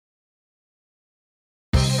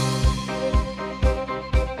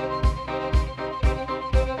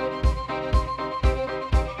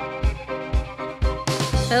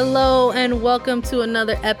Hello and welcome to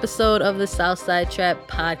another episode of the Southside Trap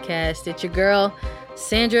Podcast. It's your girl,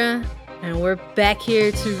 Sandra, and we're back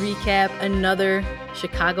here to recap another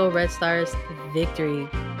Chicago Red Stars victory.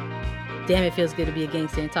 Damn, it feels good to be a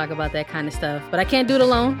gangster and talk about that kind of stuff. But I can't do it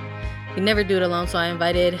alone. You never do it alone, so I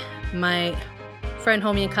invited my friend,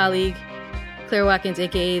 homie, and colleague, Claire Watkins,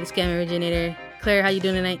 aka the Scam Originator. Claire, how you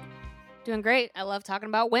doing tonight? Doing great. I love talking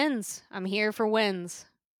about wins. I'm here for wins.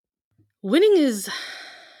 Winning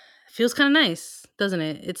feels kind of nice, doesn't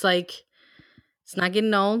it? It's like, it's not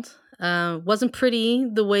getting old. Wasn't pretty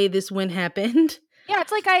the way this win happened. Yeah,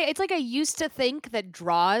 it's like I used to think that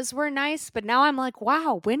draws were nice, but now I'm like,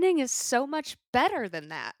 wow, winning is so much better than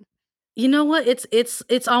that. You know what?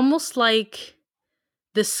 It's almost like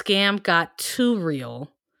the scam got too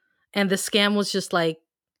real, and the scam was just like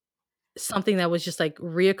something that was just like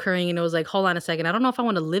reoccurring, and it was like, hold on a second, I don't know if I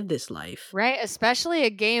want to live this life. Right? Especially a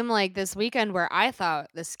game like this weekend where I thought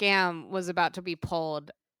the scam was about to be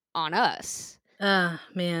pulled on us.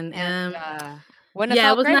 Man. And wouldn't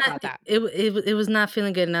have felt great about that. It was not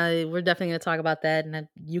feeling good. Now we're definitely going to talk about that, and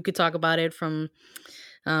you could talk about it from,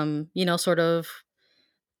 sort of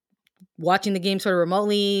watching the game sort of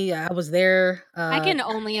remotely. I was there. I can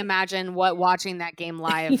only imagine what watching that game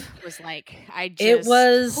live was like. It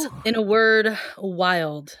was, in a word,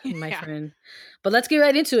 wild, my friend. But let's get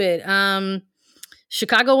right into it.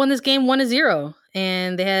 Chicago won this game 1-0,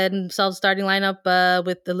 and they had themselves starting lineup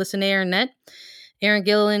with Alyssa Nair and net, Aaron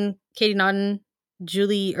Gilliland, Katie Naughton,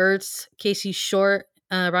 Julie Ertz, Casey Short,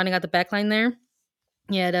 rounding out the back line there.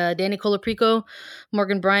 You had Danny Colaprico,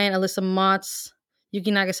 Morgan Bryant, Alyssa Motts, Yuki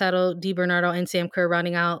Nagasato, Di Bernardo, and Sam Kerr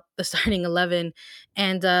rounding out the starting 11.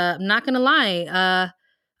 And I'm not going to lie,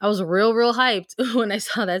 I was real hyped when I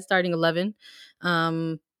saw that starting 11.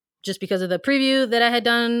 Just because of the preview that I had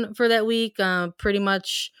done for that week. Pretty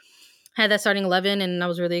much had that starting 11, and I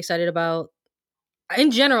was really excited about.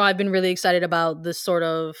 In general, I've been really excited about this sort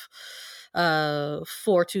of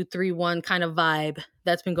 4-2-3-1 kind of vibe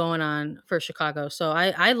that's been going on for Chicago. So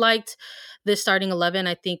I liked this starting 11.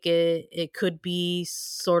 I think it could be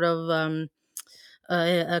sort of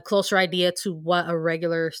a closer idea to what a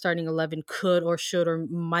regular starting 11 could or should or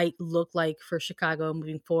might look like for Chicago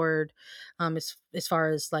moving forward, as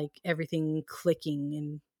far as like everything clicking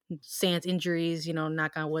and sans injuries,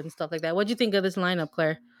 knock on wood and stuff like that. What'd you think of this lineup,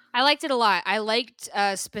 Claire? I liked it a lot. I liked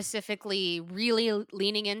specifically really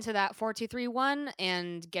leaning into that 4-2-3-1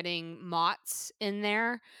 and getting Motts in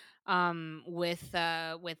there with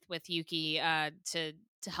Yuki to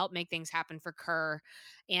help make things happen for Kerr.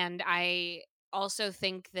 And I also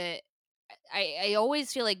think that I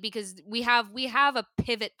always feel like, because we have a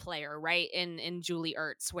pivot player, right, in Julie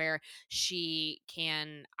Ertz, where she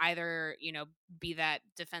can either, be that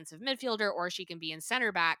defensive midfielder or she can be in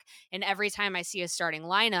center back. And every time I see a starting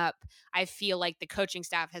lineup, I feel like the coaching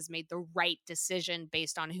staff has made the right decision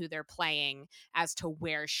based on who they're playing as to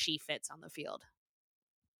where she fits on the field.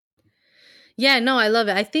 Yeah, no, I love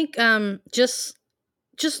it. I think just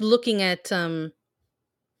looking at a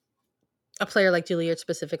player like Julie Ertz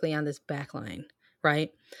specifically on this back line, right,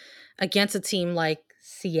 against a team like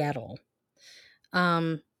Seattle,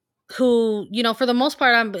 who, for the most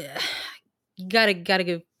part, you gotta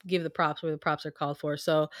give the props where the props are called for.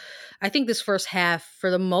 So I think this first half, for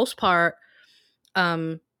the most part,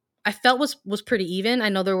 I felt was pretty even. I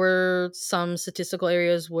know there were some statistical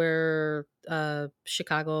areas where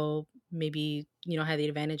Chicago maybe had the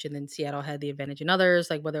advantage, and then Seattle had the advantage in others,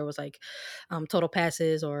 like whether it was like total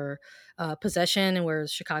passes or possession, and where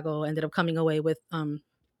Chicago ended up coming away with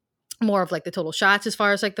more of like the total shots as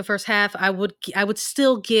far as like the first half. I would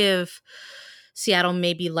still give Seattle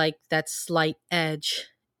maybe like that slight edge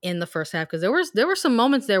in the first half, because there were some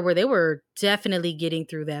moments there where they were definitely getting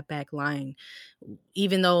through that back line,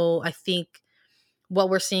 even though I think what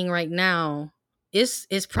we're seeing right now is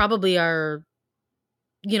probably our,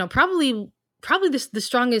 probably the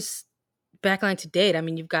strongest backline to date. I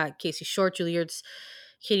mean, you've got Casey Short, Julie Ertz,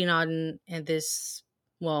 Katie Naughton, and this,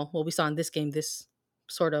 well, what we saw in this game, this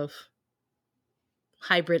sort of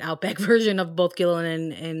hybrid outback version of both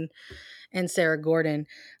Gilliland and Sarah Gordon.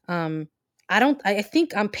 I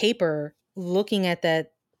think on paper, looking at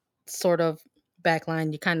that sort of back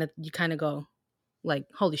line, you kind of go like,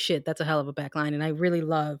 holy shit, that's a hell of a back line. And I really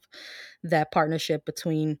love that partnership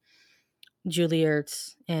between Julie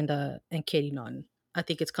Ertz and Katie Naughton. I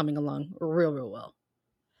think it's coming along real well.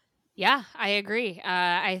 Yeah, I agree.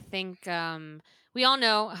 I think we all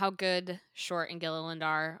know how good Short and Gilliland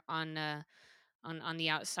are on the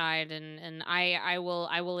outside, and I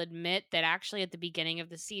will admit that actually at the beginning of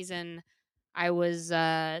the season, I was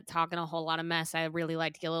talking a whole lot of mess. I really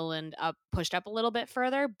liked Gilliland up pushed up a little bit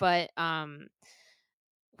further, but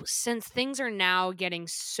since things are now getting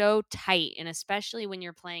so tight, and especially when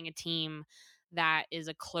you're playing a team that is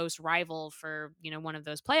a close rival for, one of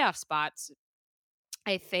those playoff spots,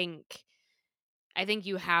 I think I think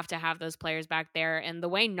you have to have those players back there. And the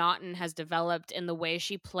way Naughton has developed and the way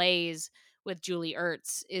she plays with Julie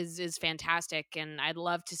Ertz is fantastic. And I'd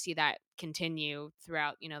love to see that continue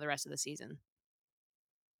throughout, the rest of the season.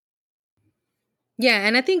 Yeah,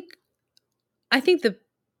 and I think the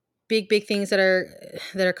big things that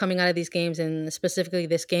are coming out of these games, and specifically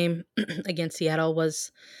this game against Seattle,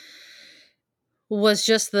 was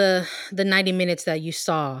just the 90 minutes that you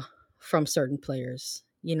saw from certain players.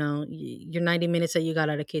 Your 90 minutes that you got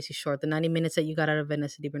out of Casey Short, the 90 minutes that you got out of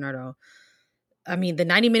Vanessa DiBernardo. I mean, the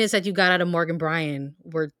 90 minutes that you got out of Morgan Bryan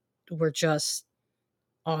were just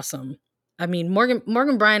awesome. I mean,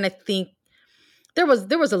 Morgan Bryan, I think there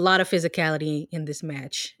was a lot of physicality in this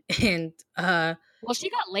match, and Well, she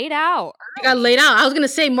got laid out she got early. laid out. I was gonna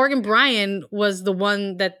say Morgan Bryan was the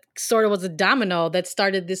one that sort of was a domino that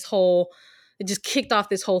started this whole. It just kicked off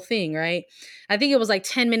this whole thing, right? I think it was like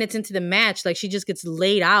 10 minutes into the match, like she just gets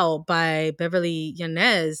laid out by Beverly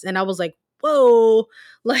Yanez, and I was like, "Whoa!"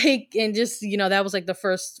 Like, and just that was like the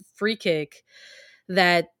first free kick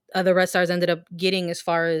that the Red Stars ended up getting, as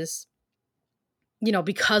far as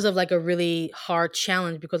because of like a really hard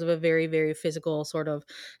challenge, because of a very, very physical sort of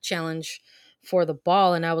challenge for the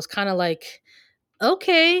ball. And I was kind of like,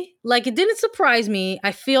 okay, like it didn't surprise me.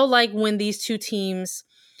 I feel like when these two teams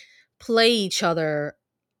play each other,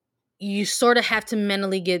 you sort of have to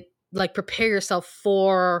mentally get like prepare yourself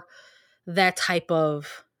for that type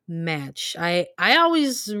of match. I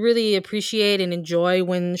always really appreciate and enjoy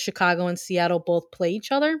when Chicago and Seattle both play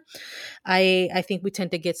each other. I think we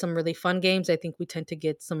tend to get some really fun games. I think we tend to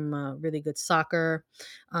get some really good soccer,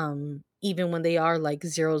 even when they are like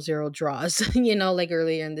 0-0 draws. Like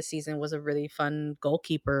earlier in the season was a really fun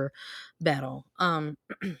goalkeeper battle.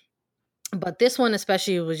 But this one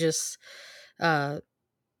especially was just uh,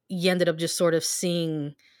 you ended up just sort of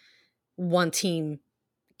seeing one team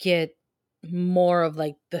get more of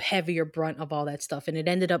like the heavier brunt of all that stuff, and it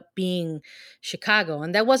ended up being Chicago.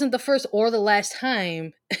 And that wasn't the first or the last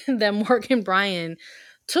time that Morgan Bryan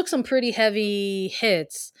took some pretty heavy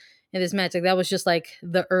hits in this match. Like that was just like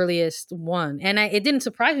the earliest one, and it didn't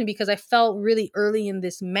surprise me because I felt really early in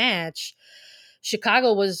this match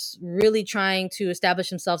Chicago was really trying to establish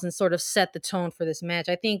themselves and sort of set the tone for this match.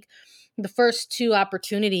 I think the first two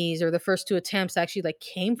opportunities, or the first two attempts, actually like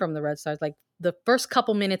came from the Red Stars. Like the first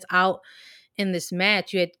couple minutes out in this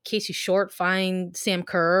match, you had Casey Short find Sam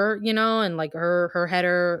Kerr, and like her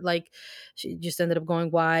header, like she just ended up going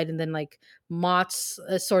wide, and then like Motts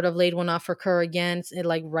sort of laid one off for Kerr again, and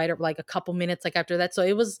like right up like a couple minutes like after that. So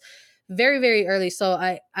it was very, very early. So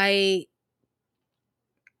I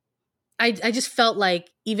just felt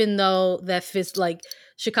like, even though like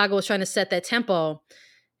Chicago was trying to set that tempo,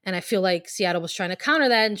 and I feel like Seattle was trying to counter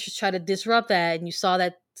that and just try to disrupt that, and you saw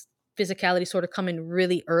that physicality sort of come in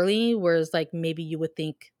really early, whereas like maybe you would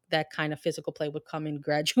think that kind of physical play would come in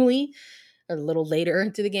gradually or a little later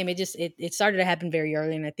into the game. It started to happen very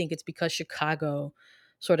early, and I think it's because Chicago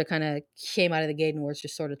sort of kind of came out of the gate and was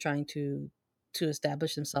just sort of trying to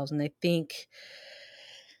establish themselves. And I think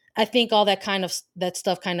all that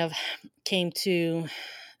stuff kind of came to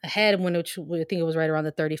a head I think it was right around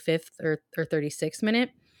the 35th or 36th minute,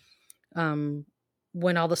 um,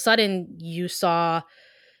 when all of a sudden you saw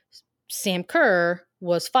Sam Kerr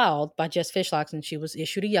was fouled by Jess Fishlocks, and she was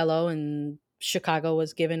issued a yellow, and Chicago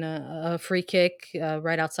was given a free kick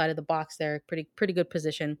right outside of the box there. Pretty good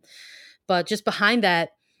position. But just behind that,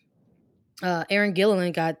 Aaron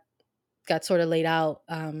Gilliland got sort of laid out,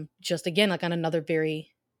 just again like on another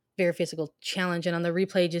very, very physical challenge, and on the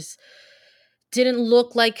replay just didn't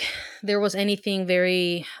look like there was anything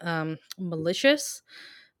very malicious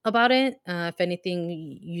about it. If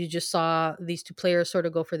anything, you just saw these two players sort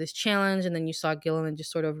of go for this challenge, and then you saw Gilliland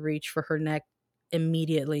just sort of reach for her neck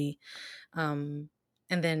immediately, and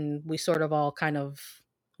then we sort of all kind of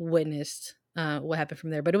witnessed what happened from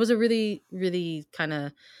there. But it was a really, really kind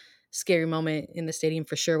of scary moment in the stadium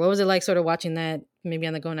for sure. What was it like sort of watching that maybe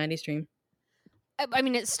on the Go 90 stream? I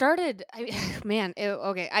mean, it started. Man,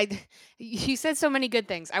 okay. You said so many good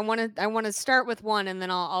things. I want to start with one, and then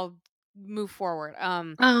I'll move forward.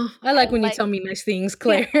 Oh, I I like when you like. tell me nice things,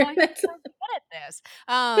 Yeah, Claire. well, you're That's so good at this.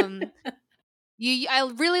 I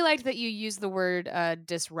really liked that you used the word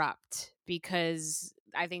disrupt, because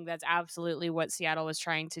I think that's absolutely what Seattle was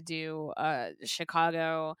trying to do.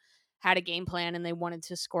 Chicago had a game plan and they wanted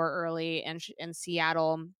to score early, and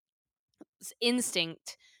Seattle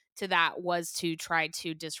instinct to that was to try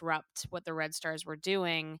to disrupt what the Red Stars were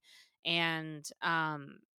doing. And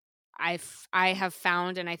I have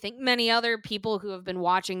found, and I think many other people who have been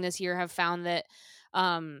watching this year have found that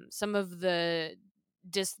some of the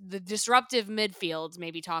disruptive midfields,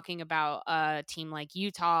 maybe talking about a team like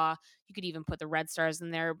Utah, you could even put the Red Stars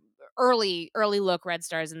in there, early look Red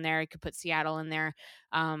Stars in there. You could put Seattle in there.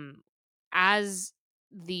 As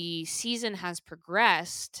the season has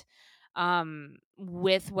progressed,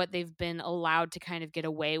 with what they've been allowed to kind of get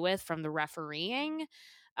away with from the refereeing,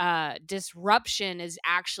 disruption is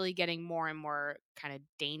actually getting more and more kind of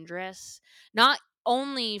dangerous, not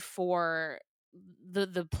only for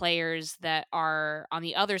the players that are on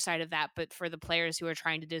the other side of that, but for the players who are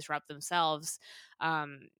trying to disrupt themselves.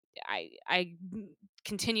 I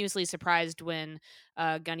continuously surprised when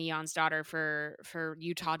Gunny Jonsdottir for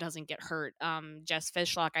Utah doesn't get hurt. Jess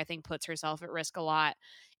Fishlock, I think, puts herself at risk a lot,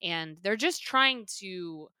 and they're just trying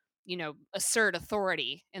to, assert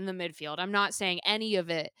authority in the midfield. I'm not saying any of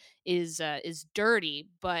it is dirty,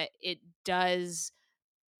 but it does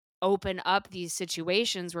open up these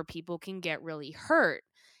situations where people can get really hurt.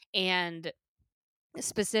 And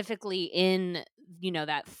specifically in,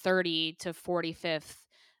 that 30 to 45th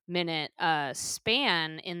minute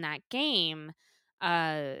span in that game,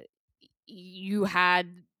 uh you had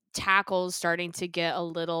tackles starting to get a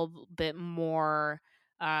little bit more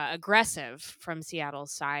aggressive from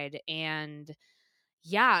Seattle's side. And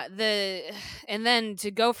yeah, and then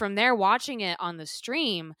to go from there, watching it on the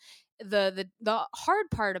stream, the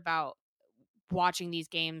hard part about watching these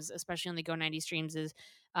games, especially on the Go 90 streams, is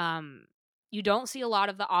you don't see a lot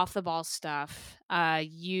of the off the ball stuff.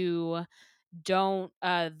 You don't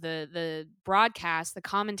the broadcast, the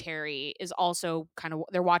commentary is also kind of,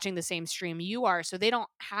 they're watching the same stream you are, so they don't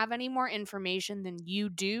have any more information than you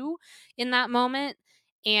do in that moment.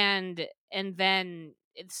 And then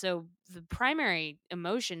so the primary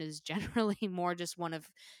emotion is generally more just one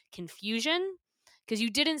of confusion, because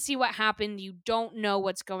you didn't see what happened, you don't know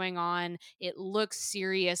what's going on, it looks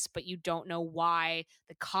serious but you don't know why,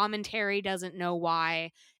 the commentary doesn't know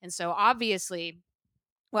why. And so obviously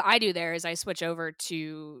what I do there is I switch over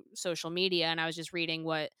to social media, and I was just reading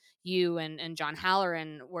what you and John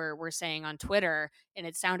Halloran were saying on Twitter, and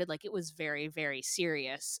it sounded like it was very, very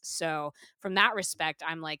serious. So from that respect,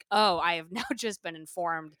 I'm like, oh, I have now just been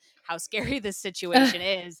informed how scary this situation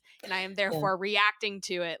is, and I am Yeah. therefore reacting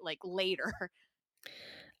to it like later.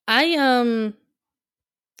 I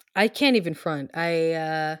can't even front.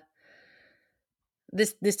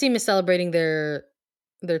 This team is celebrating their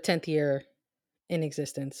 10th year in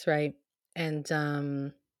existence, right? And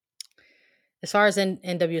as far as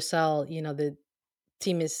NWSL, the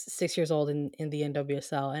team is 6 years old in the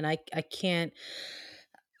NWSL, and I can't.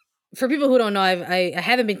 For people who don't know, I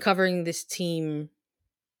haven't been covering this team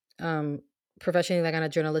um, professionally, like on a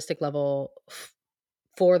journalistic level,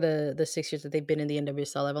 for the 6 years that they've been in the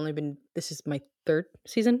NWSL. I've only been, this is my third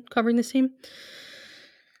season covering this team.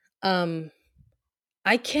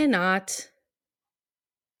 I cannot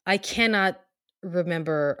I cannot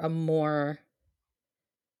remember a more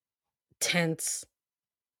tense,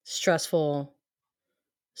 stressful,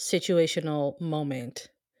 situational moment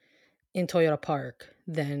in Toyota Park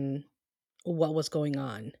than what was going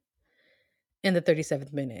on in the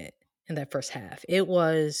 37th minute in that first half. It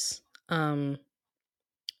was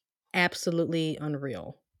absolutely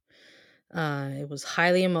unreal. It was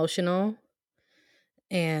highly emotional,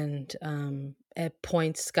 and at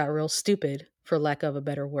points got real stupid, for lack of a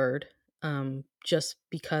better word, just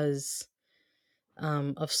because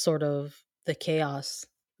of sort of the chaos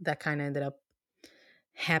that kind of ended up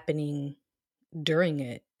happening during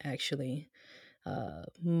it, actually.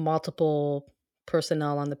 Multiple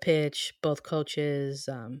personnel on the pitch, both coaches,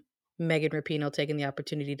 Megan Rapinoe taking the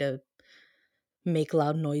opportunity to make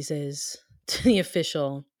loud noises to the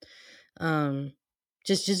official.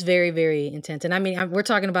 Just very, very intense. And I mean, we're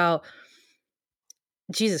talking about,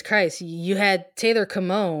 Jesus Christ, you had Taylor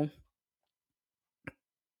Camone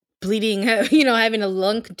bleeding, having a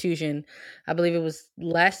lung contusion. I believe it was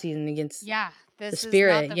last season against Yeah, the this is not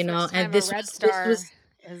Spirit, the first and time a Red Star is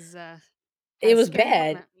it has was scary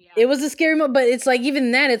bad. moment. Yeah. It was a scary moment, but it's like,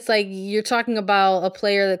 even then, it's like you're talking about a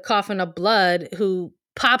player that coughing up blood who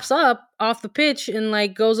pops up off the pitch and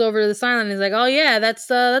like goes over to the sideline and is like, "Oh yeah, that's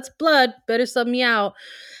blood. Better sub me out."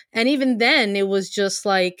 And even then, it was just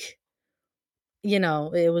like,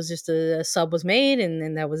 it was just a sub was made, and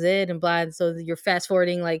then that was it, and blah. And so you're fast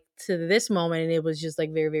forwarding like to this moment, and it was just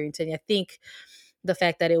like very, very intense. I think the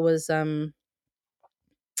fact that it was uh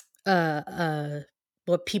uh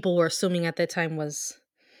what people were assuming at that time was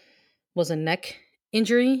a neck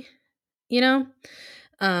injury, you know?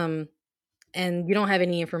 Um, and you don't have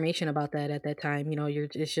any information about that at that time.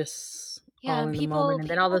 It's just Yeah, all and in the moment. And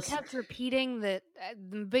then all people this, kept repeating that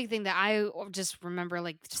the big thing that I just remember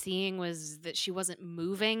like seeing was that she wasn't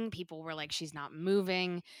moving. People were like she's not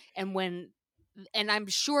moving, and when and I'm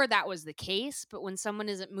sure that was the case, but when someone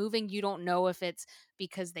isn't moving, you don't know if it's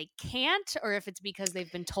because they can't or if it's because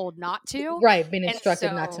they've been told not to. right, been And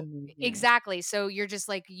instructed not to so move. Yeah. exactly. So you're just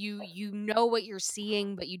like you know what you're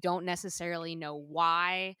seeing, but you don't necessarily know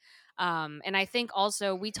why. And I think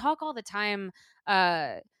also we talk all the time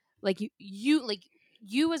uh like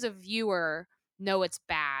you as a viewer know it's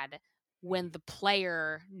bad when the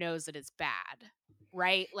player knows that it's bad,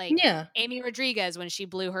 right? Like Yeah. Amy Rodriguez when she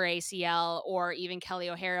blew her ACL, or even Kelly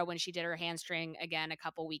O'Hara when she did her hamstring again a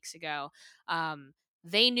couple weeks ago.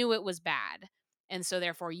 They knew it was bad. And so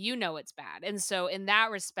therefore you know it's bad. And so in that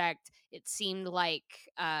respect, it seemed like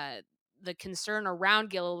the concern around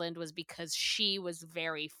Gilliland was because she was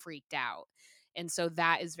very freaked out. And so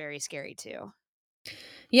that is very scary too.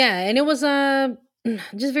 Yeah, and it was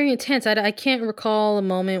just very intense. I can't recall a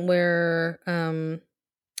moment where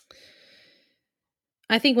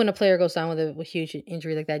I think when a player goes down with a huge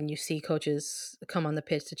injury like that, and you see coaches come on the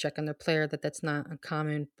pitch to check on their player, that's not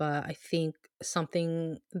uncommon. But I think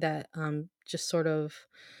something that just sort of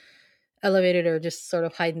elevated or just sort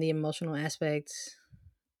of heightened the emotional aspect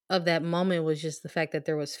of that moment was just the fact that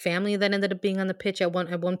there was family that ended up being on the pitch at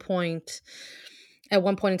one point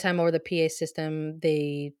in time over the PA system.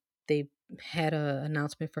 They had a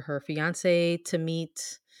announcement for her fiance to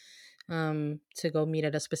meet, to go meet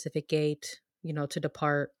at a specific gate, to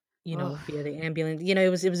depart, Oh, via the ambulance.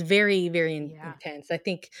 It was very, very yeah. intense. I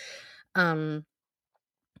think, um,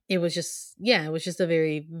 it was just, yeah, it was just a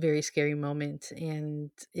very, very scary moment,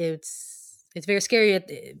 and it's very scary.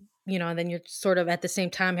 And then you're sort of at the same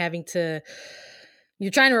time having to.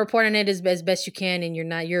 You're trying to report on it as best you can, and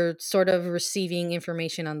you're sort of receiving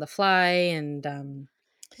information on the fly, and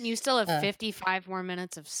And you still have uh, 55 more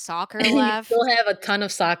minutes of soccer and you still left. have a So ton of you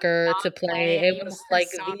soccer not to play. play It any more was like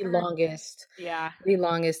soccer. Yeah. the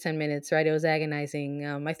longest 10 minutes, right? It was agonizing.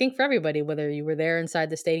 I think for everybody, whether you were there inside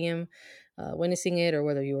the stadium, witnessing it, or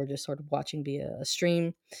whether you were just sort of watching via a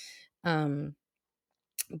stream. Um,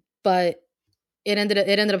 but it ended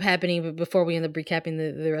up happening before we end up recapping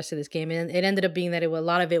the rest of this game. And it ended up being that a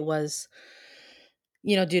lot of it was,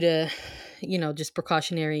 due to, just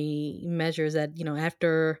precautionary measures that,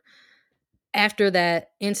 after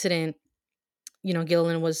that incident,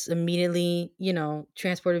 Gilliland was immediately,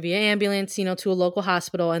 transported via ambulance, to a local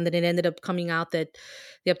hospital. And then it ended up coming out that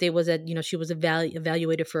the update was that, she was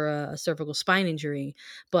evaluated for a cervical spine injury,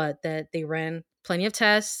 but that they ran plenty of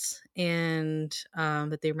tests, and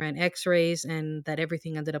that they ran x-rays, and that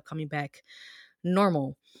everything ended up coming back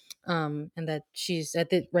normal. And that she's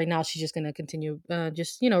right now, she's just going to continue,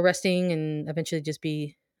 just, resting, and eventually just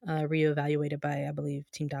be reevaluated by, I believe,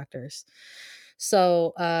 team doctors.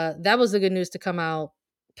 So that was the good news to come out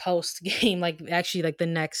post game, like actually like the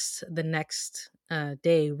next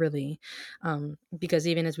day, really. Because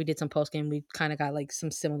even as we did some post game, we kind of got like some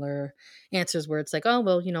similar answers where it's like, oh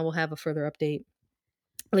well, we'll have a further update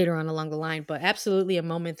later on along the line. But absolutely a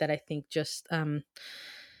moment that I think just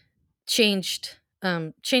changed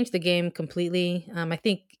the game completely. I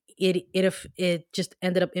think it just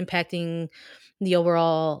ended up impacting the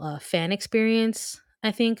overall fan experience,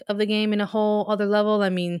 I think, of the game in a whole other level. I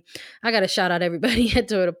mean, I got to shout out everybody at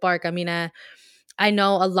Toyota Park. I mean, I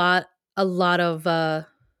know a lot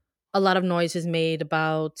of noise is made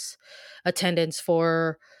about attendance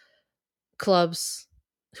for clubs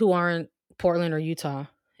who aren't Portland or Utah,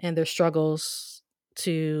 and their struggles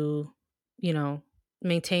to, you know,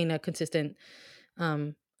 maintain a consistent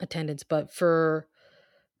attendance. But for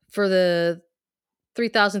the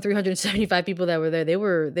 3,375 people that were there, they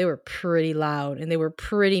were pretty loud, and they were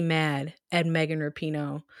pretty mad at Megan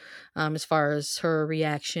Rapinoe, as far as her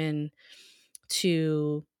reaction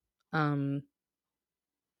to um,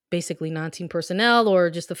 basically non-team personnel, or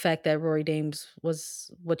just the fact that Rory Dames was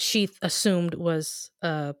what she assumed was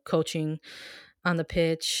coaching on the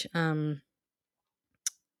pitch.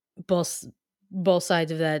 Both both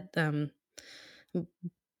sides of that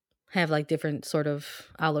have like different sort of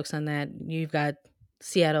outlooks on that. You've got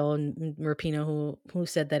Seattle and Rapino who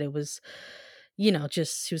said that it was,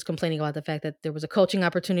 just she was complaining about the fact that there was a coaching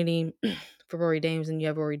opportunity for Rory Dames, and you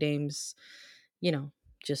have Rory Dames, you know,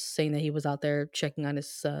 just saying that he was out there checking on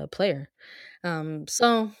his player.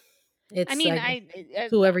 So I it's, mean, I guess,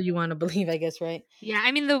 whoever you want to believe, I guess, right? yeah,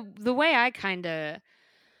 I mean the way I kind of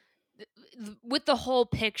with the whole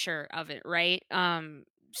picture of it, right?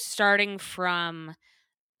 Starting from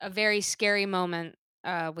a very scary moment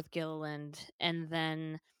with Gilliland, and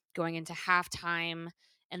then going into halftime,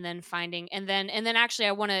 and then finding, and then actually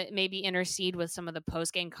I want to maybe intercede with some of the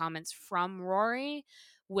post game comments from Rory,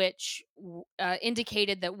 which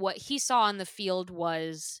indicated that what he saw on the field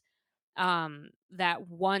was that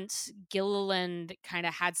once Gilliland kind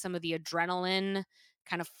of had some of the adrenaline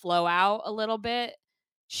kind of flow out a little bit,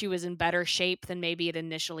 she was in better shape than maybe it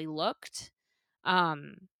initially looked.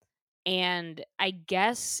 Um, and I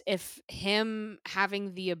guess if him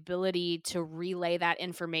having the ability to relay that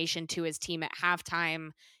information to his team at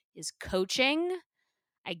halftime is coaching,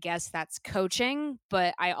 I guess that's coaching.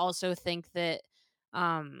 But I also think that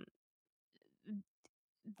um,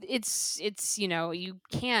 it's you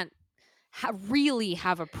can't really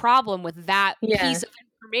have a problem with that Yeah. piece of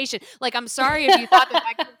information. Like, I'm sorry if you thought that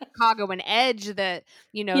that gave Chicago an edge, that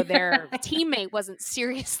their teammate wasn't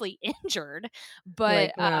seriously injured,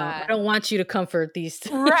 but Like, no, I don't want you to comfort these.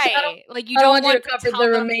 right, like you I don't don't want you to want to comfort tell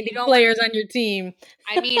the them, you remaining don't want. players on your team.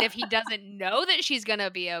 I mean, if he doesn't know that she's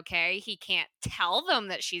gonna be okay, he can't tell them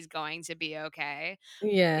that she's going to be okay.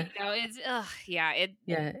 Yeah. It's yeah,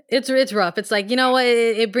 Yeah, it's rough. It's like, you know what?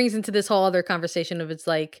 It brings into this whole other conversation of, it's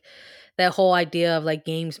like that whole idea of like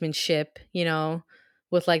gamesmanship,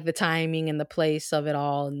 with like the timing and the place of it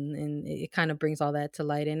all, and it kind of brings all that to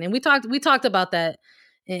light. And we talked about that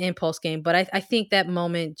in post game, but I think that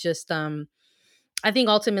moment just I think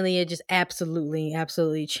ultimately it just absolutely,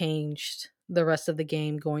 absolutely changed the rest of the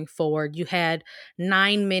game going forward. You had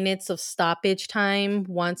 9 minutes of stoppage time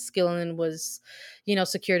once Skillen was,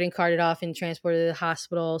 secured and carted off and transported to the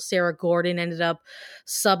hospital. Sarah Gordon ended up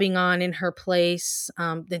subbing on in her place.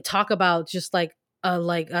 Then talk about just like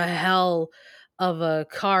a hell of a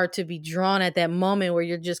card to be drawn at that moment where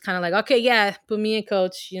you're just kind of like, okay, yeah, put me in,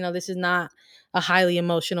 coach. This is not a highly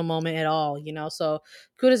emotional moment at all. So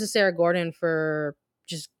kudos to Sarah Gordon for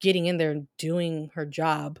just getting in there and doing her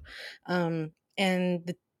job. And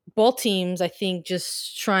both teams, I think,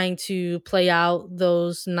 just trying to play out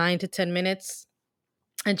those 9 to 10 minutes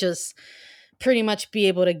and just pretty much be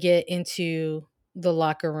able to get into the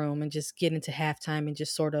locker room and just get into halftime and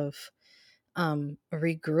just sort of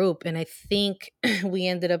regroup. And I think we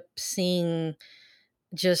ended up seeing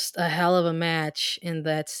just a hell of a match in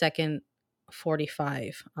that second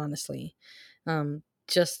 45, honestly.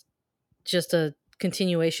 Just a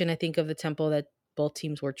continuation, I think, of the tempo that both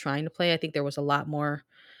teams were trying to play. I think there was a lot more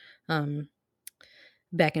um,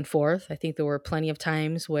 back and forth. I think there were plenty of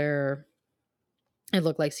times where it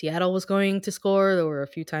looked like Seattle was going to score. There were a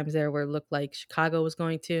few times there where it looked like Chicago was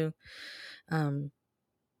going to. Um,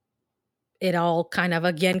 it all kind of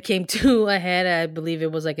again came to a head. I believe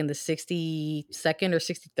it was like in the 62nd or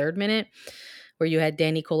 63rd minute where you had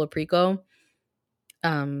Danny Colaprico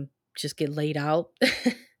just get laid out.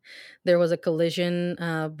 There was a collision.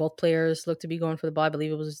 Both players looked to be going for the ball. I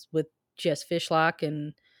believe it was with Jess Fishlock.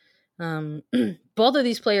 And both of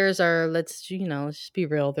these players are, let's just be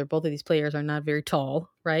real. Both of these players are not very tall,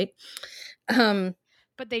 right?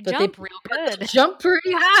 but they But they jump real good. jump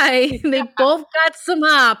pretty high. They both got some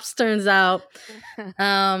hops, turns out.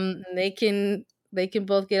 They can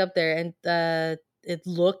both get up there, and it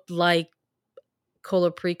looked like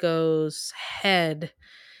Colaprico's head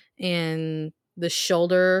and the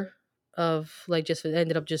shoulder of like just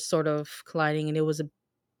ended up just sort of colliding, and it was a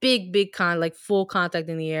big like full contact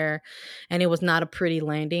in the air, and it was not a pretty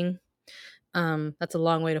landing. That's a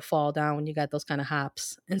long way to fall down when you got those kind of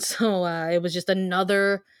hops. And so it was just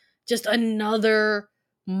another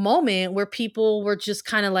moment where people were just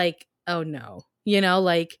kind of like, oh no,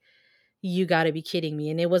 like, you got to be kidding me.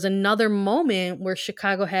 And it was another moment where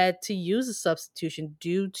Chicago had to use a substitution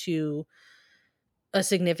due to a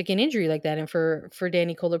significant injury like that. And for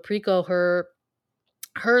Danny Colaprico, her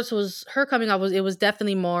coming off was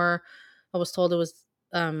definitely more, I was told it was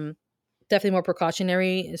definitely more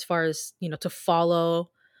precautionary as far as, to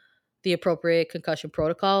follow the appropriate concussion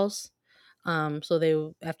protocols. So they,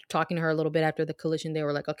 after talking to her a little bit after the collision, they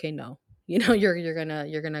were like, okay, no, you're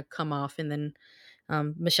gonna come off. And then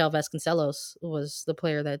Michelle Vasconcelos was the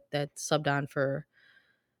player that subbed on for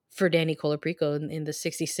Danny Colaprico in the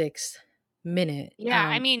 66th minute. Yeah,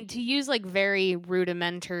 I mean, to use like very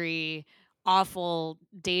rudimentary, awful,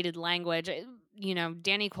 dated language,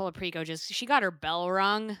 Danny Colaprico she got her bell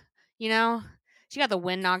rung, you know? She got the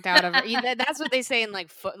wind knocked out of her. That's what they say in like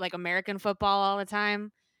American football all the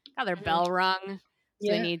time. Got their Mhm. bell rung.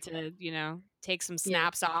 So they Yeah. need to, take some Yeah.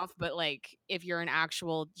 snaps off. But like, if you're an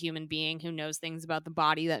actual human being who knows things about the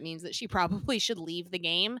body, that means that she probably should leave the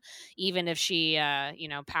game, even if she,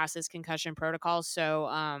 passes concussion protocols. So,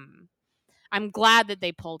 I'm glad that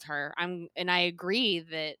they pulled her. And I agree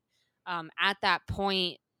that at that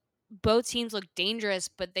point both teams looked dangerous,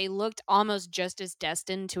 but they looked almost just as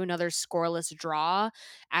destined to another scoreless draw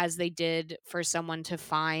as they did for someone to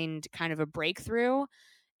find kind of a breakthrough.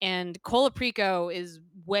 And Colaprico is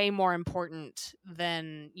way more important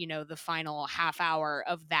than, the final half hour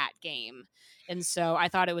of that game. And so I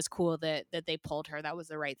thought it was cool that they pulled her. That was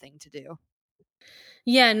the right thing to do.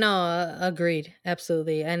 Yeah, no, agreed,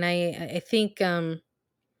 absolutely. And I think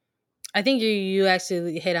you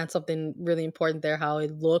actually hit on something really important there. How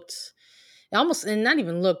it looked, almost, and not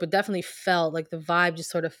even looked, but definitely felt like the vibe just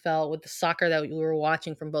sort of felt with the soccer that we were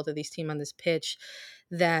watching from both of these teams on this pitch,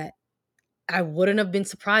 that I wouldn't have been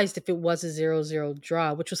surprised if it was a 0-0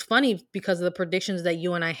 draw, which was funny because of the predictions that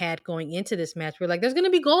you and I had going into this match. We're like, there's going to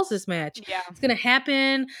be goals this match. Yeah. It's going to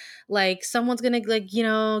happen. Like, someone's going to, like,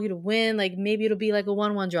 win. Like, maybe it'll be like a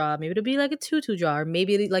 1-1 draw. Maybe it'll be like a 2-2 draw. Or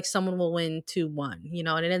maybe, like, someone will win 2-1,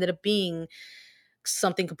 and it ended up being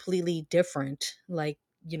something completely different. Like,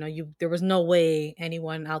 there was no way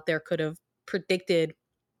anyone out there could have predicted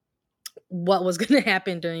what was going to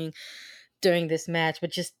happen during this match,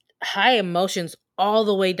 but just high emotions all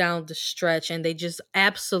the way down the stretch, and they just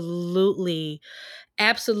absolutely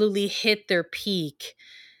hit their peak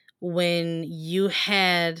when you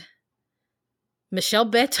had Michelle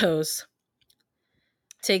Betos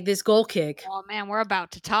take this goal kick. Oh man, we're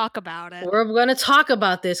about to talk about it. We're going to talk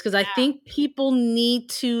about this because I think people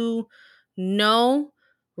need to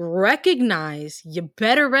recognize, you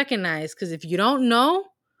better recognize, because if you don't know,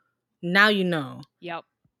 now you know. Yep.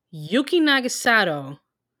 Yuki Nagasato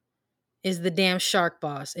is the damn shark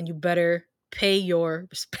boss, and you better pay your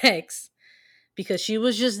respects, because she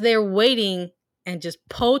was just there waiting and just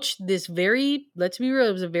poached this very, let's be real,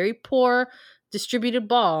 it was a very poor distributed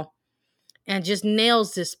ball, and just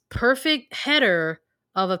nails this perfect header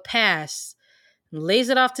of a pass, lays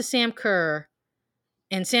it off to Sam Kerr,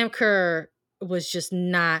 and Sam Kerr was just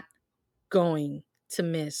not going to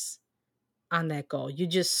miss on that goal. You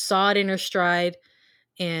just saw it in her stride,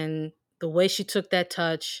 and the way she took that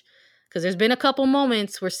touch, because there's been a couple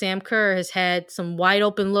moments where Sam Kerr has had some wide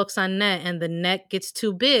open looks on net and the net gets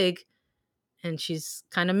too big and she's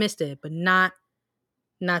kind of missed it, but not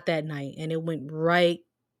that night. And it went right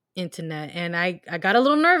into net. And I got a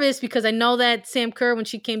little nervous because I know that Sam Kerr, when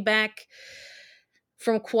she came back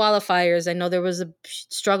from qualifiers, I know there was a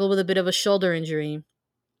struggle with a bit of a shoulder injury.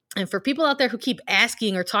 And for people out there who keep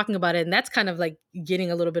asking or talking about it, and that's kind of like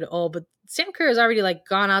getting a little bit old, but Sam Kerr has already like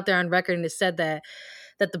gone out there on record and has said that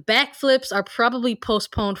the backflips are probably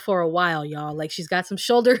postponed for a while, y'all. Like, she's got some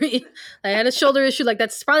shoulder, I had a shoulder issue. Like,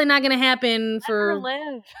 that's probably not going to happen for.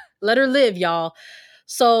 Let her live, y'all.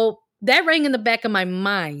 So that rang in the back of my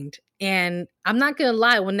mind. And I'm not going to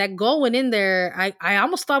lie, when that goal went in there, I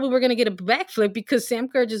almost thought we were going to get a backflip because Sam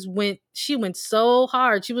Kerr she went so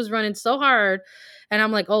hard. She was running so hard. And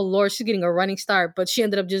I'm like, oh Lord, she's getting a running start. But she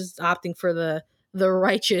ended up just opting for the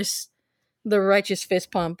righteous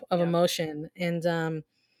fist pump of emotion. And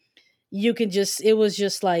you can just, it was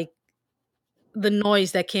just like the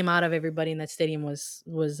noise that came out of everybody in that stadium was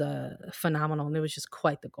phenomenal. And it was just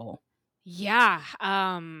quite the goal. Yeah.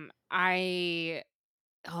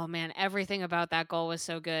 Oh man, everything about that goal was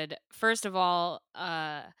so good. First of all,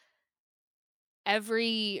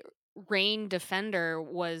 every Rain defender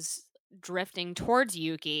was drifting towards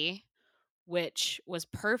Yuki, which was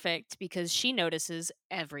perfect because she notices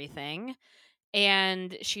everything.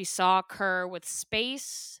 And she saw Kerr with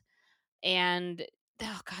space, and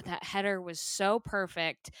oh god, that header was so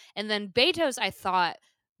perfect. And then Betos, I thought,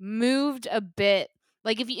 moved a bit.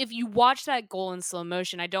 Like, if you watch that goal in slow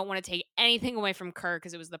motion, I don't want to take anything away from Kerr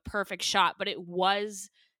because it was the perfect shot, but it was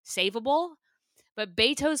savable. But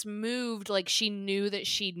Betos moved like she knew that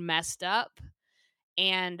she'd messed up,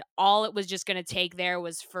 and all it was just going to take there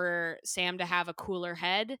was for Sam to have a cooler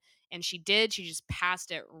head, and she did. She just passed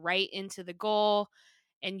it right into the goal.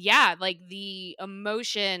 And yeah, like the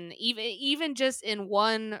emotion, even just in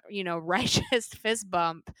one, righteous fist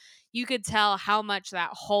bump, you could tell how much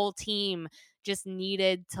that whole team just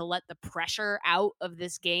needed to let the pressure out of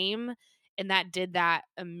this game, and that did that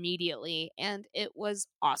immediately, and it was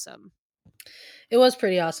awesome. It was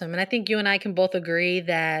pretty awesome. And I think you and I can both agree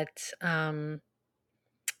that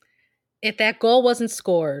if that goal wasn't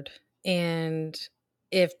scored, and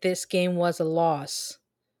if this game was a loss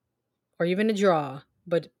or even a draw,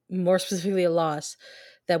 but more specifically a loss,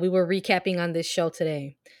 that we were recapping on this show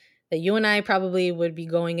today, that you and I probably would be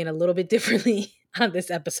going in a little bit differently on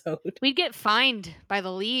this episode. We'd get fined by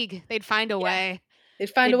the league. They'd find a way. They'd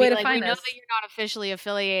find They'd a way be to like, find "We know us. that you're not officially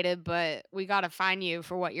affiliated, but we got to fine you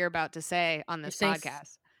for what you're about to say on this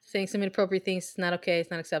podcast." Saying some inappropriate things is not okay.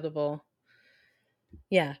 It's not acceptable.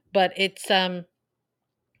 Yeah, but it's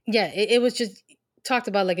Yeah, it was just talked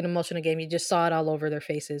about like an emotional game. You just saw it all over their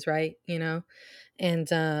faces, right? You know, and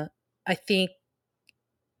I think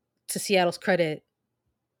to Seattle's credit,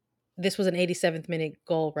 this was an 87th minute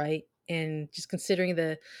goal, right? And just considering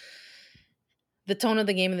the tone of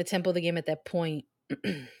the game and the tempo of the game at that point,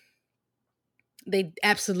 they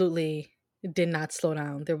absolutely did not slow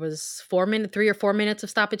down. There was 3 or 4 minutes of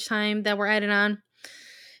stoppage time that were added on,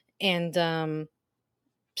 and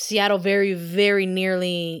Seattle very, very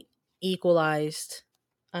nearly equalized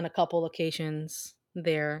on a couple occasions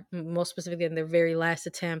there. Most specifically, in their very last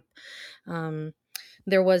attempt, um,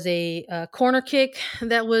 there was a corner kick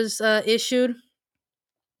that was issued,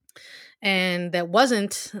 and that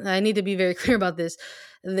wasn't. I need to be very clear about this.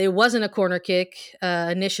 There wasn't a corner kick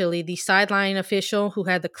initially. The sideline official who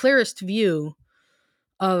had the clearest view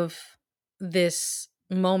of this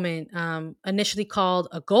moment initially called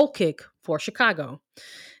a goal kick for Chicago.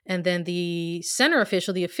 And then the center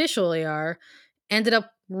official, the official AR, ended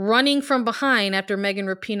up running from behind after Megan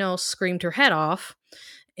Rapinoe screamed her head off,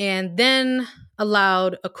 and then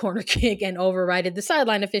allowed a corner kick and overrided the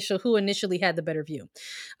sideline official who initially had the better view.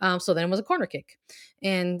 So then it was a corner kick.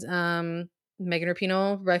 And Megan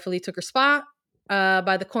Rapinoe rightfully took her spot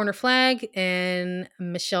by the corner flag, and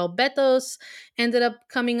Michelle Betos ended up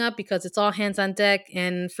coming up because it's all hands on deck.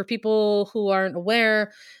 And for people who aren't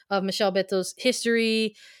aware of Michelle Betos'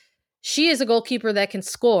 history, she is a goalkeeper that can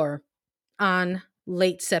score on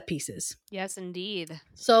late set pieces. Yes, indeed.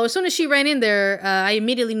 So as soon as she ran in there, I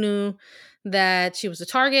immediately knew that she was a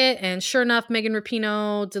target. And sure enough, Megan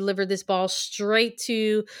Rapinoe delivered this ball straight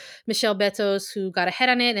to Michelle Betos, who got a head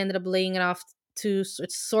on it and ended up laying it off to,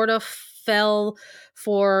 it sort of fell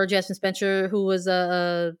for Jasmine Spencer, who was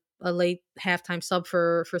a late halftime sub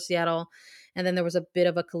for Seattle. And then there was a bit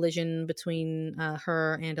of a collision between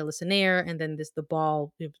her and Alyssa Nair, and then the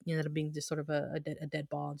ball ended up being just sort of a dead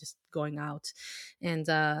ball, just going out. And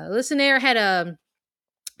Alyssa Nair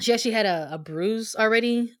she actually had a bruise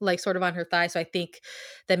already, like sort of on her thigh. So I think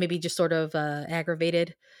that maybe just sort of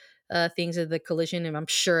aggravated things of the collision, and I'm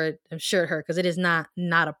sure it hurt because it is not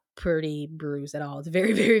a pretty bruise at all. It's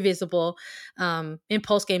very, very visible. In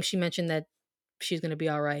post game, she mentioned that she's going to be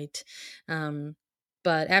all right.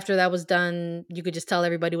 But after that was done, you could just tell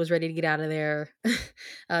everybody was ready to get out of there.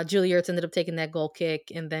 Julie Ertz ended up taking that goal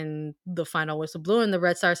kick, and then the final whistle blew, and the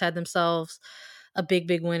Red Stars had themselves a big,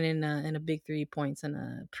 big win and a big 3 points and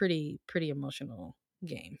a pretty, pretty emotional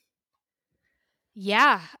game.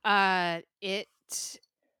 Yeah, it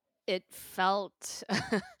felt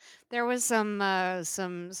there was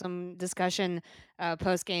some discussion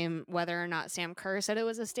post game whether or not Sam Kerr said it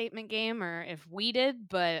was a statement game or if we did,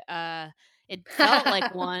 but it felt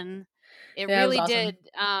like one. It Yeah, it was really awesome. did.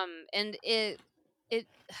 And it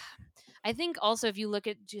I think also if you look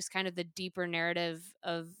at just kind of the deeper narrative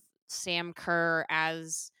of Sam Kerr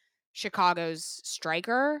as Chicago's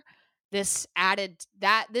striker, this added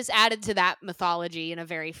to that mythology in a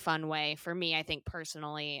very fun way for me. I think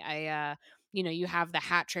personally, you have the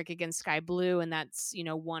hat trick against Sky Blue, and that's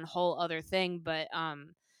one whole other thing. But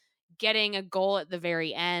getting a goal at the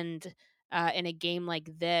very end in a game like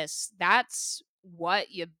this, that's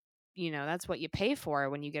what you pay for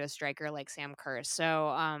when you get a striker like Sam Kerr. So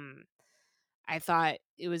I thought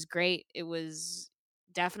it was great. It was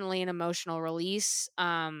definitely an emotional release.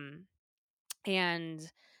 And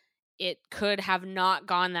it could have not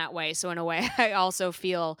gone that way. So in a way, I also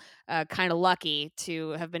feel kind of lucky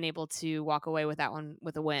to have been able to walk away with that one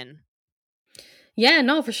with a win. Yeah,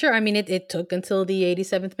 no, for sure. I mean, it took until the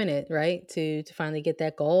 87th minute, right, to finally get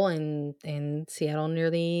that goal, and Seattle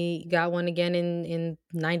nearly got one again in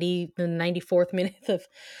the 94th minute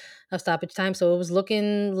of stoppage time. So it was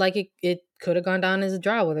looking like it could have gone down as a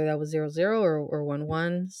draw, whether that was 0-0 or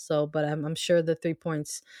 1-1. So, but I'm sure the 3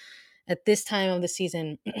 points at this time of the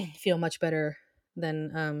season feel much better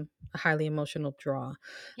than a highly emotional draw.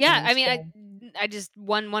 Yeah, I mean, So I just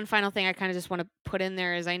one final thing I kind of just want to put in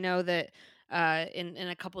there is I know that in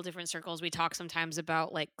a couple different circles we talk sometimes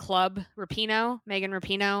about like Club Rapinoe, Megan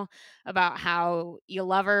Rapinoe, about how you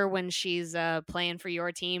love her when she's playing for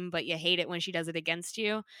your team, but you hate it when she does it against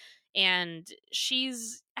you. And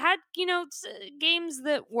she's had games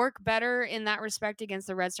that work better in that respect against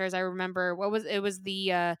the Red Stars. I remember it was it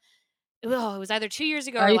was either 2 years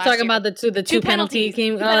ago are or you last talking year. about the two penalty Penalties,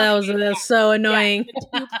 game? Oh, 2 that penalty was games, yeah. so Yeah, annoying.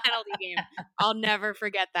 the 2 penalty game. I'll never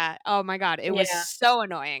forget that. Oh my god, it was Yeah. so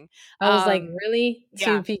annoying. I was like, Yeah, "Really?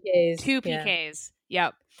 2 PKs?" 2 Yeah. PKs.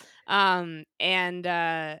 Yep. Um, and,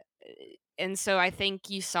 uh, and so I think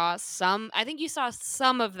you saw some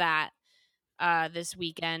of that, this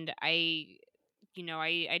weekend. I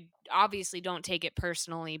obviously don't take it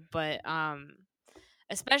personally, but,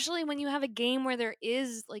 especially when you have a game where there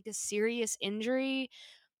is like a serious injury.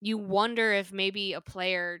 You wonder if maybe a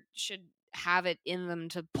player should have it in them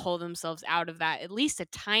to pull themselves out of that at least a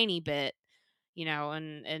tiny bit,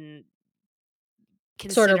 and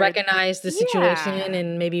Sort of consider. recognize the situation Yeah.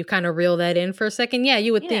 and maybe kind of reel that in for a second. Yeah,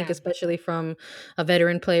 you would think, Yeah. especially from a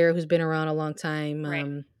veteran player who's been around a long time.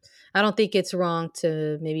 Right. I don't think it's wrong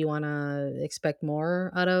to maybe want to expect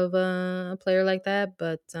more out of a player like that,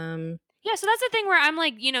 but Yeah, so that's the thing where I'm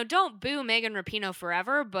like, don't boo Megan Rapinoe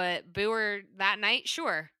forever, but boo her that night,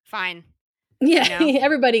 sure, fine, yeah, you know?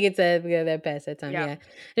 everybody gets that pass that time. Yep.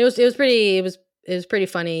 Yeah, it was pretty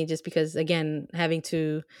funny just because again having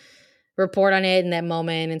to report on it in that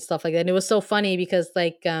moment and stuff like that. And it was so funny because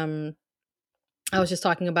like I was just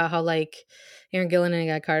talking about how like Aaron Gillen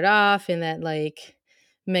got carted off and that like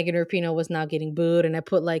Megan Rapinoe was now getting booed, and I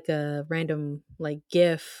put like a random like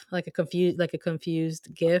GIF, like a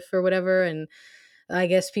confused GIF or whatever, and I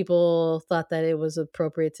guess people thought that it was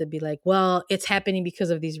appropriate to be like, well, it's happening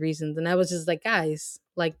because of these reasons, and I was just like, guys,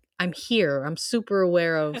 like I'm here, I'm super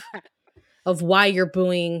aware of why you're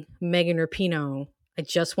booing Megan Rapinoe. I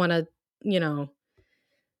just want to, you know,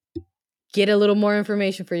 get a little more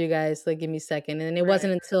information for you guys. Like, give me a second. And it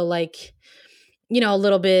wasn't Right. until like, a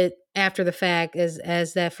little bit after the fact,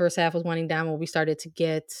 as that first half was winding down, where we started to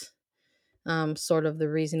get sort of the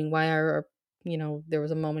reasoning why there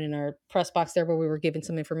was a moment in our press box there where we were given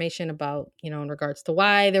some information about, in regards to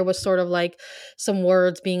why there was sort of like some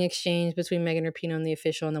words being exchanged between Megan Rapinoe and the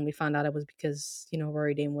official. And then we found out it was because,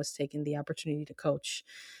 Rory Dane was taking the opportunity to coach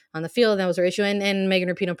on the field. That was her issue. And Megan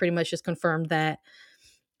Rapinoe pretty much just confirmed that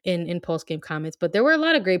in post game comments. But there were a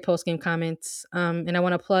lot of great post game comments. And I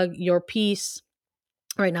want to plug your piece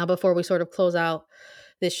right now before we sort of close out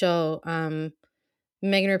this show.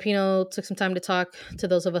 Megan Rapinoe took some time to talk to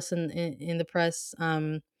those of us in the press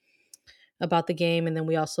about the game, and then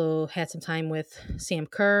we also had some time with Sam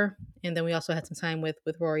Kerr, and then we also had some time with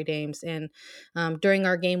Rory Dames. And during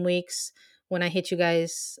our game weeks, when I hit you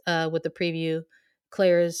guys with the preview,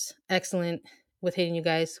 Claire's excellent with hitting you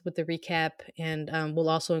guys with the recap, and we'll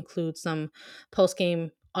also include some post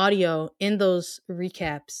game audio in those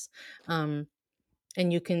recaps.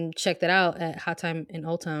 And you can check that out at Hot Time in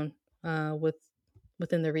Old Town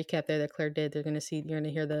within the recap there that Claire did. You're gonna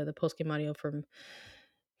hear the post game audio from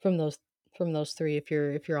those from those three if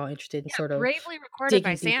you're all interested in Yeah, sort of bravely recorded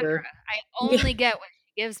by digging Sandra. deeper. I Yeah. only get what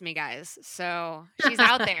she gives me, guys. So she's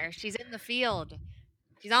out there. She's in the field.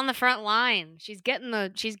 She's on the front line. She's getting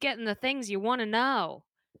the things you want to know.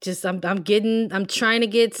 Just I'm trying to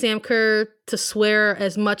get Sam Kerr to swear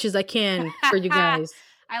as much as I can for you guys.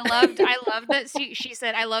 I loved that she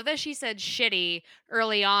said I love that she said shitty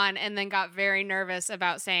early on and then got very nervous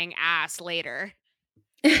about saying ass later.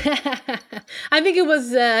 I think it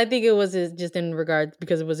was just in regards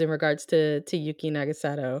because it was in regards to Yuki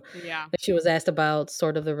Nagasato Yeah. that she was asked about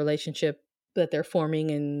sort of the relationship that they're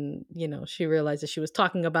forming, and she realized that she was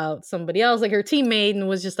talking about somebody else, like her teammate, and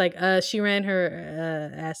was just like she ran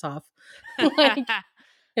her ass off. Like,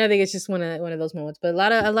 I think it's just one of those moments, but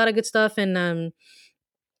a lot of good stuff. And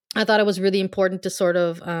I thought it was really important to sort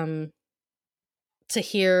of to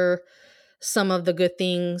hear some of the good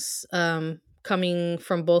things coming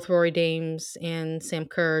from both Rory Dames and Sam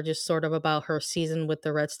Kerr, just sort of about her season with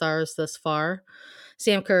the Red Stars thus far.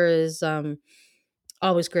 Sam Kerr is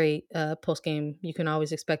always great post game. You can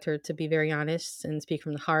always expect her to be very honest and speak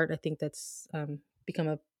from the heart. I think that's become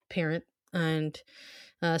apparent. And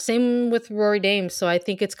same with Rory Dames. So I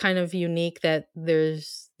think it's kind of unique that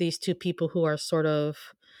there's these two people who are sort of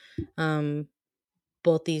um,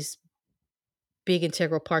 both these big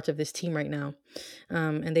integral parts of this team right now.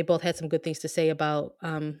 And they both had some good things to say about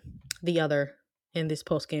the other in this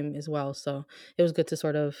post game as well. So it was good to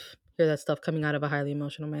sort of hear that stuff coming out of a highly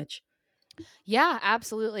emotional match. Yeah,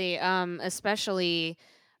 absolutely. Especially,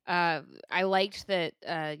 I liked that.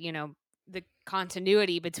 The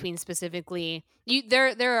continuity between specifically you.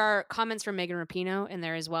 There are comments from Megan Rapinoe in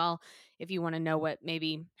there as well. If you want to know what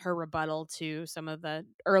maybe her rebuttal to some of the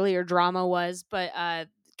earlier drama was, but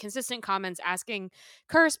consistent comments asking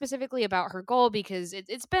Kerr specifically about her goal because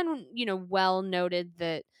it's been well noted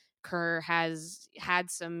that Kerr has had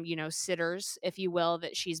some sitters, if you will,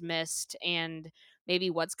 that she's missed and maybe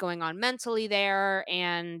what's going on mentally there.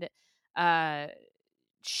 And uh,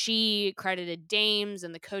 she credited Dames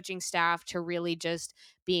and the coaching staff to really just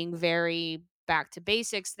being very back to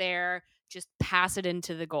basics there. Just pass it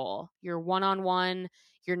into the goal. You're one on one.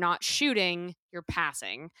 You're not shooting. You're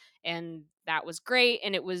passing. And that was great.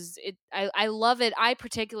 And I love it. I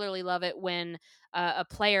particularly love it when a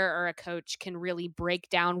player or a coach can really break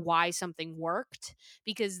down why something worked,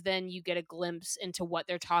 because then you get a glimpse into what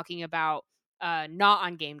they're talking about, not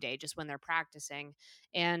on game day, just when they're practicing.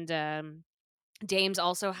 And Dames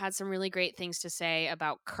also had some really great things to say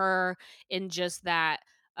about Kerr, in just that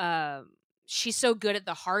um, she's so good at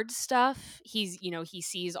the hard stuff. He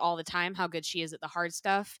sees all the time how good she is at the hard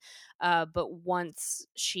stuff. But once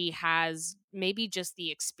she has maybe just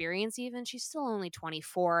the experience, even, she's still only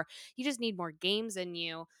 24. You just need more games in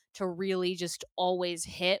you to really just always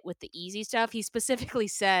hit with the easy stuff. He specifically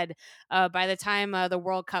said, by the time the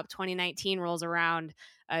World Cup 2019 rolls around,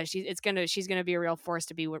 she's gonna be a real force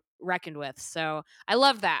to be reckoned with. So I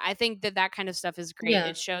love that. I think that kind of stuff is great. Yeah.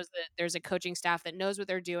 It shows that there's a coaching staff that knows what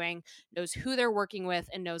they're doing, knows who they're working with,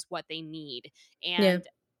 and knows what they need. Yeah.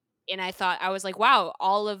 And I was like, wow,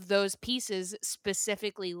 all of those pieces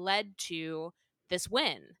specifically led to this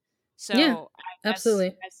win. Yeah. So I guess, Absolutely.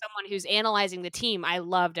 as someone who's analyzing the team, I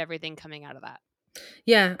loved everything coming out of that.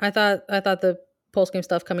 Yeah, I thought the post game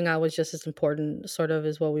stuff coming out was just as important, sort of,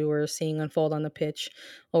 as what we were seeing unfold on the pitch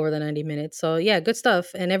over the 90 minutes. So yeah, good stuff.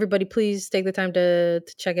 And everybody, please take the time to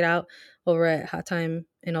check it out over at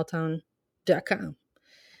hottimeinalltown.com.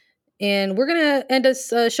 And we're gonna end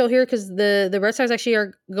this show here because the Red Sox actually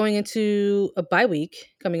are going into a bye week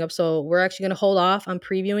coming up. So we're actually gonna hold off on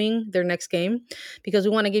previewing their next game because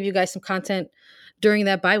we want to give you guys some content during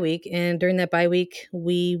that bye week. And during that bye week,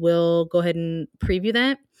 we will go ahead and preview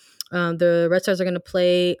that. The Red Stars are going to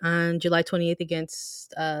play on July 28th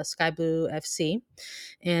against Sky Blue FC.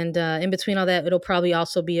 And in between all that, it'll probably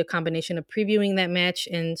also be a combination of previewing that match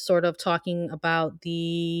and sort of talking about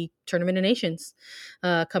the Tournament of Nations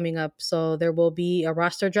coming up. So there will be a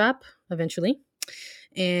roster drop eventually.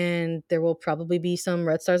 And there will probably be some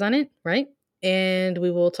Red Stars on it, right? And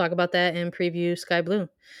we will talk about that and preview Sky Blue.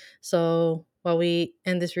 So while we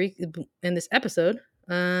end this episode,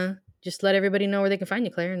 just let everybody know where they can find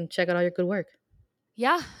you, Claire, and check out all your good work.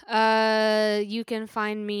 Yeah, you can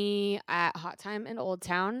find me at Hot Time in Old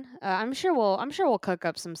Town. I'm sure we'll cook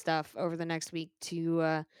up some stuff over the next week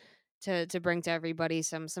to bring to everybody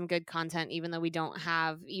some good content. Even though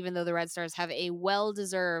the Red Stars have a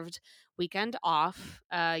well-deserved weekend off,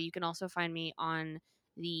 you can also find me on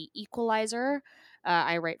the Equalizer.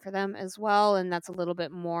 I write for them as well, and that's a little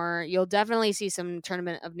bit more. You'll definitely see some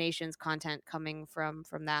Tournament of Nations content coming from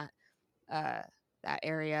that that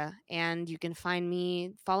area. And you can follow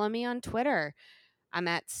me on Twitter. I'm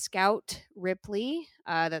at Scout Ripley.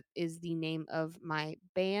 That is the name of my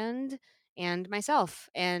band and myself.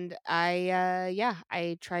 And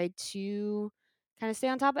I try to kind of stay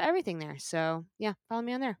on top of everything there. So yeah, follow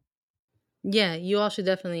me on there. Yeah, you all should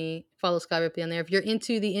definitely follow Sky Ripley on there. If you're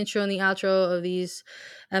into the intro and the outro of these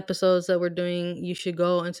episodes that we're doing, you should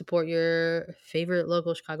go and support your favorite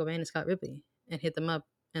local Chicago band, Scott Ripley, and hit them up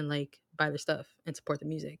and buy their stuff and support the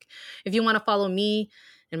music. If you want to follow me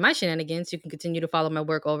and my shenanigans, you can continue to follow my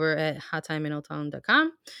work over at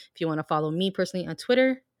hottimeinalltown.com. If you want to follow me personally on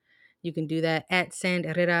Twitter, you can do that at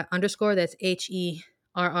 @SandHerrera_. That's HERRERA_.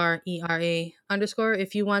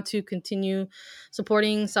 If you want to continue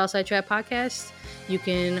supporting Southside Trap Podcast, you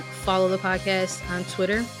can follow the podcast on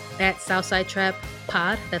Twitter at Southside Trap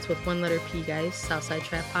Pod. That's with one letter P, guys. Southside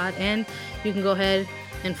Trap Pod. And you can go ahead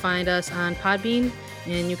and find us on Podbean,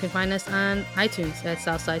 and you can find us on iTunes at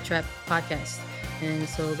Southside Trap Podcast. And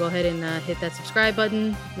so go ahead and hit that subscribe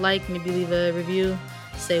button, maybe leave a review,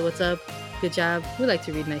 say what's up. Good job. We like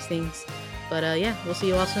to read nice things. But yeah, we'll see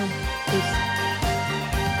you all soon. Peace.